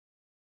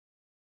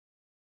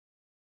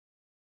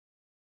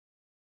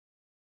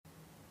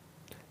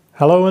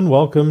Hello and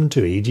welcome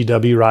to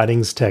EGW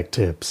Writings Tech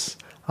Tips.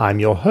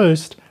 I'm your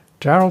host,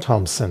 Darryl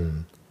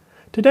Thompson.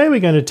 Today we're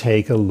going to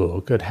take a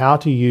look at how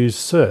to use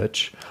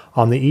search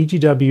on the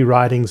EGW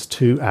Writings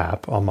 2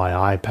 app on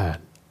my iPad.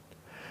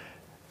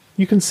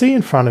 You can see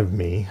in front of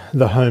me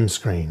the home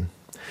screen,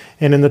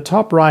 and in the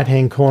top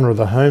right-hand corner of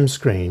the home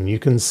screen you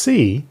can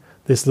see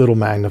this little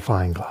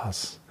magnifying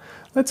glass.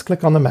 Let's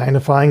click on the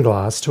magnifying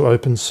glass to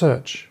open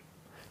search.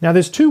 Now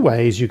there's two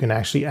ways you can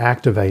actually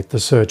activate the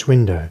search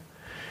window.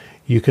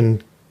 You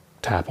can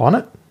tap on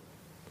it,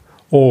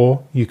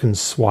 or you can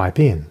swipe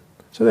in.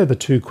 So they're the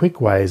two quick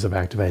ways of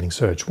activating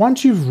search.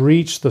 Once you've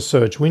reached the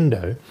search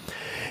window,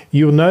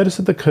 you'll notice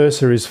that the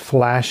cursor is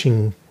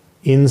flashing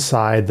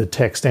inside the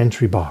text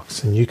entry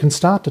box, and you can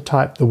start to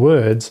type the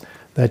words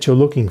that you're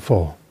looking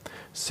for.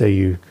 So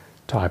you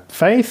type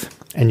faith,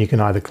 and you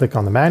can either click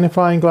on the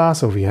magnifying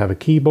glass, or if you have a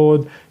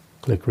keyboard,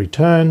 click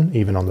return,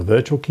 even on the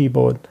virtual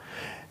keyboard.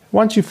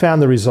 Once you've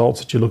found the results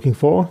that you're looking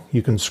for,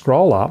 you can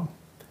scroll up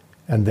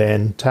and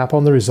then tap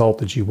on the result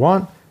that you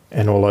want,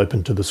 and it'll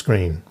open to the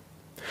screen.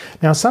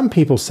 Now some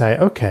people say,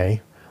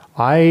 okay,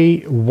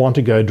 I want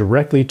to go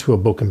directly to a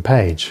book and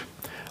page.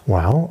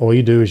 Well, all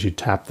you do is you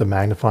tap the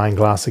magnifying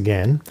glass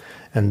again,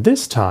 and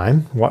this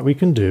time what we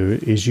can do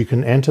is you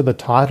can enter the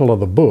title of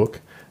the book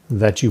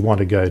that you want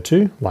to go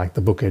to, like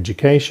the book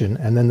Education,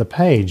 and then the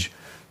page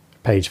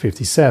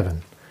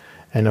 57.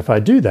 And if I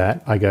do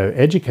that, I go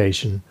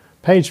Education,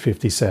 page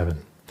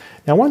 57.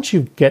 Now once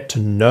you get to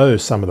know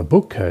some of the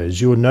book codes,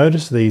 you'll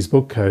notice these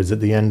book codes at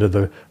the end of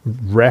the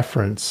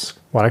reference,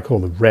 what I call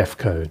the ref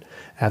code,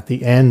 at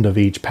the end of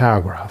each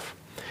paragraph.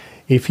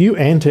 If you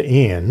enter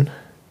in,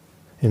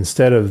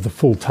 instead of the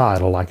full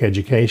title like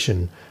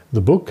Education,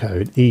 the book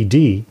code,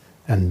 ED,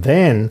 and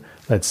then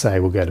let's say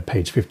we'll go to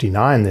page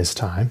 59 this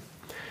time,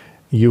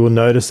 you will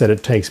notice that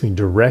it takes me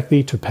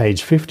directly to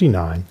page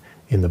 59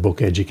 in the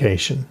book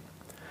Education.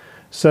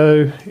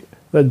 So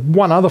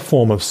one other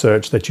form of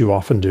search that you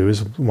often do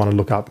is want to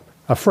look up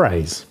a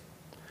phrase.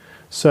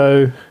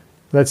 So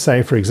let's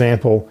say, for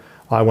example,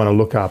 I want to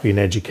look up in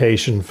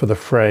education for the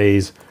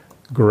phrase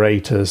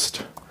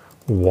greatest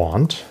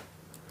want.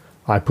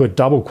 I put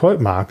double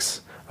quote marks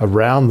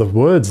around the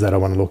words that I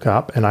want to look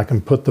up, and I can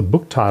put the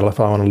book title if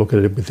I want to look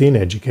at it within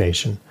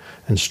education.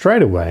 And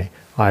straight away,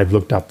 I've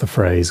looked up the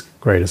phrase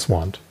greatest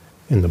want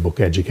in the book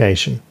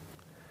Education.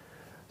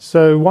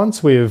 So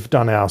once we've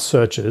done our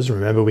searches,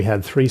 remember we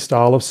had three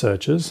styles of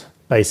searches: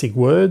 basic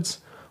words,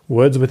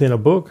 words within a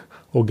book,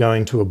 or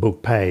going to a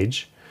book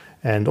page.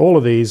 And all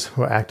of these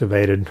were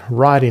activated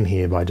right in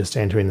here by just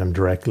entering them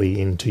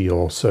directly into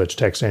your search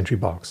text entry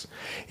box.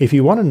 If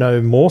you want to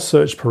know more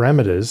search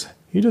parameters,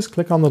 you just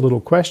click on the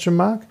little question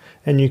mark,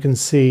 and you can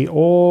see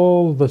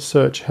all the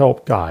search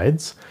help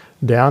guides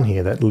down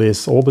here that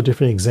lists all the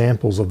different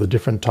examples of the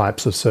different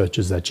types of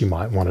searches that you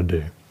might want to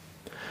do.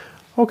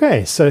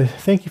 Okay, so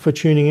thank you for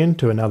tuning in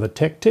to another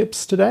Tech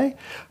Tips today.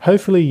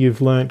 Hopefully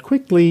you've learned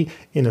quickly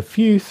in a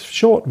few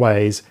short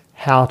ways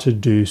how to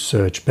do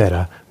search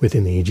better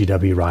within the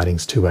EGW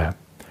Writings 2 app.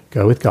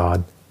 Go with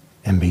God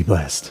and be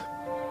blessed.